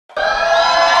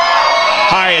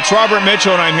Hi, it's Robert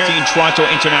Mitchell, and I'm here at the Toronto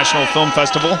International Film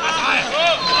Festival.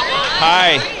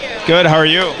 Hi. Good, how are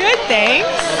you? Good, thanks.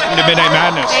 Welcome to Midnight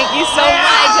Madness. Thank you so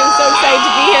much. I'm so excited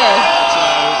to be here.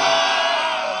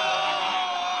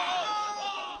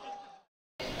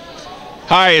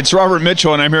 Hi, it's Robert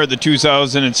Mitchell, and I'm here at the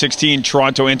 2016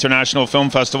 Toronto International Film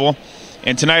Festival.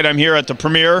 And tonight I'm here at the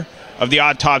premiere of The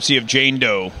Autopsy of Jane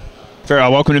Doe.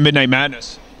 Welcome to Midnight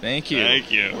Madness. Thank you.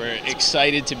 Thank you. We're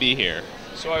excited to be here.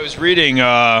 So I was reading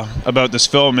about this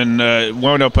film and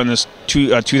wound up on this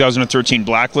 2013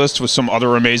 blacklist with some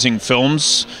other amazing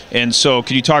films. And so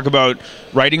could you talk about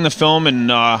writing the film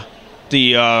and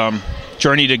the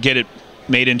journey to get it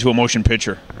made into a motion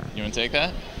picture? You want to take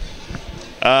that?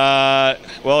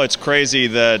 Well, it's crazy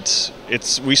that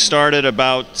we started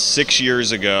about 6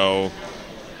 years ago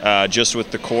just with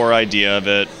the core idea of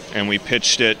it, and we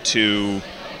pitched it to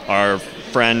our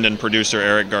friend and producer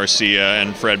Eric Garcia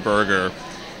and Fred Berger,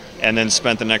 and then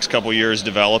spent the next couple years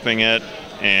developing it.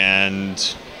 And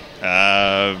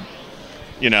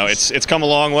you know, it's come a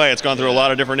long way. It's gone through a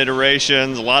lot of different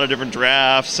iterations, a lot of different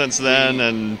drafts since then,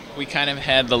 and we kind of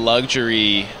had the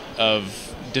luxury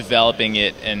of developing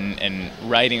it and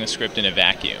writing the script in a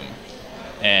vacuum.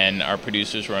 And our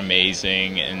producers were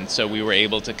amazing, and so we were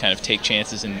able to kind of take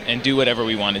chances and do whatever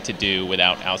we wanted to do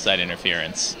without outside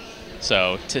interference.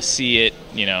 So to see it,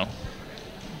 you know,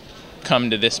 come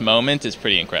to this moment is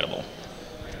pretty incredible.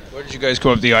 Where did you guys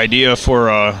come up with the idea for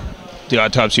The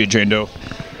Autopsy of Jane Doe?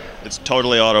 it's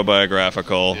totally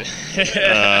autobiographical,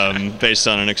 based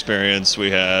on an experience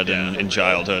we had in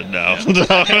childhood. No,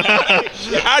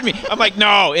 you had me. I'm like,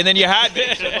 no, and then you had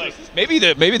me. So like, maybe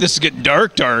this is getting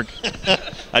dark.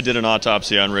 I did an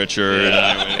autopsy on Richard.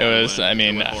 Yeah. It was. I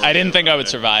mean, I didn't think I would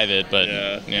survive it, but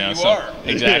you know, you are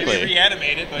exactly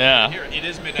reanimated. But yeah, here it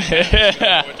is midnight.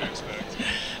 Yeah. What to expect.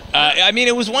 I mean,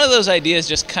 it was one of those ideas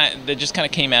that just kind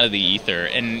of came out of the ether,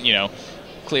 and you know,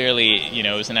 clearly, you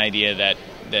know, it was an idea that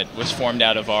was formed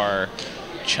out of our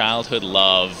childhood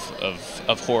love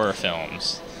of horror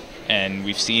films, and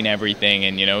we've seen everything,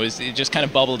 and you know, it just kind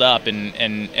of bubbled up,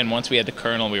 and once we had the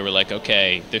kernel, we were like,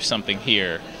 okay, there's something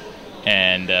here,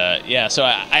 and yeah, so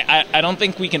I don't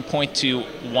think we can point to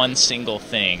one single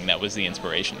thing that was the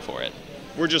inspiration for it.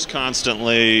 We're just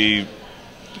constantly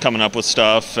coming up with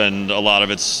stuff, and a lot of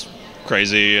it's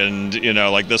crazy, and you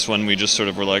know, like this one, we just sort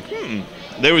of were like,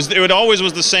 it always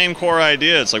was the same core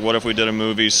idea. It's like, what if we did a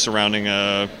movie centering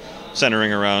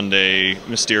around a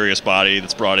mysterious body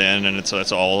that's brought in, and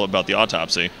it's all about the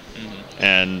autopsy.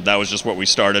 And that was just what we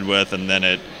started with, and then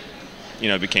it, you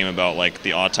know, became about like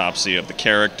the autopsy of the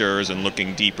characters and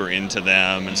looking deeper into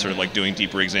them, and sort of like doing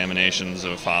deeper examinations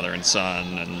of a father and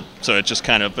son, and so it just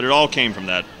kind of, but it all came from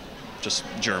that just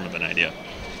germ of an idea.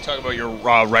 Talk about your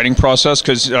writing process,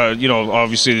 because you know,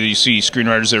 obviously you see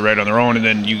screenwriters that write on their own, and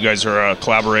then you guys are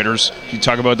collaborators. Can you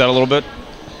talk about that a little bit?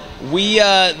 We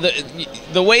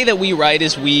the way that we write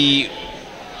is we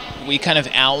kind of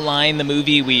outline the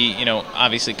movie. We, you know,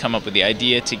 obviously come up with the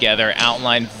idea together,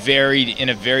 outline in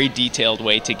a very detailed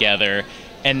way together,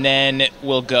 and then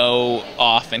we'll go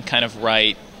off and kind of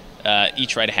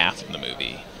each write half of the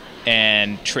movie,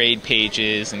 and trade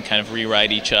pages and kind of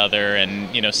rewrite each other,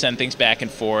 and you know, send things back and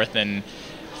forth. And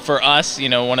for us, you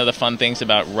know, one of the fun things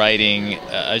about writing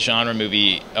a genre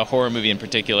movie, a horror movie in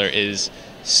particular, is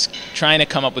trying to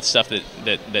come up with stuff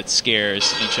that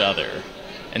scares each other.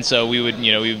 And so we would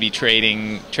be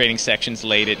trading sections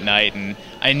late at night, and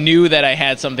I knew that I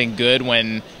had something good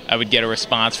when I would get a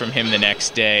response from him the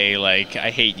next day, like, I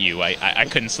hate you, I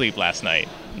couldn't sleep last night.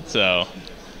 So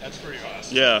that's pretty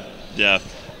awesome. Yeah.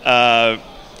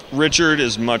 Richard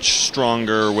is much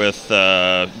stronger with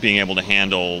being able to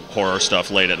handle horror stuff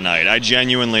late at night. I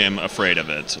genuinely am afraid of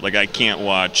it. Like, I can't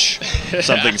watch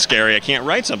something scary. I can't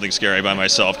write something scary by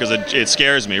myself because it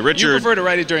scares me. Richard, you prefer to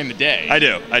write it during the day. I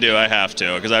do. I have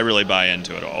to, because I really buy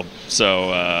into it all.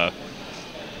 So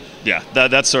yeah,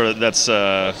 that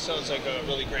sounds like a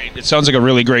really great. It sounds like a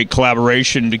really great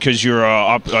collaboration, because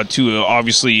you're two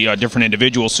obviously different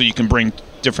individuals, so you can bring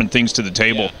different things to the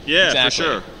table. Yeah,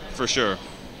 exactly. For sure.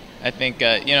 I think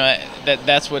you know,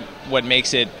 that's what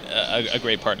makes it a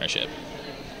great partnership.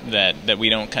 That we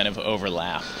don't kind of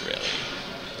overlap, really.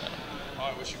 So. Well,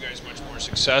 I wish you guys much more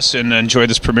success and enjoy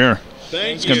this premiere. Thank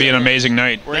you. It's going to be an amazing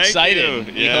night. We're excited.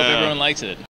 We hope everyone likes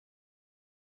it.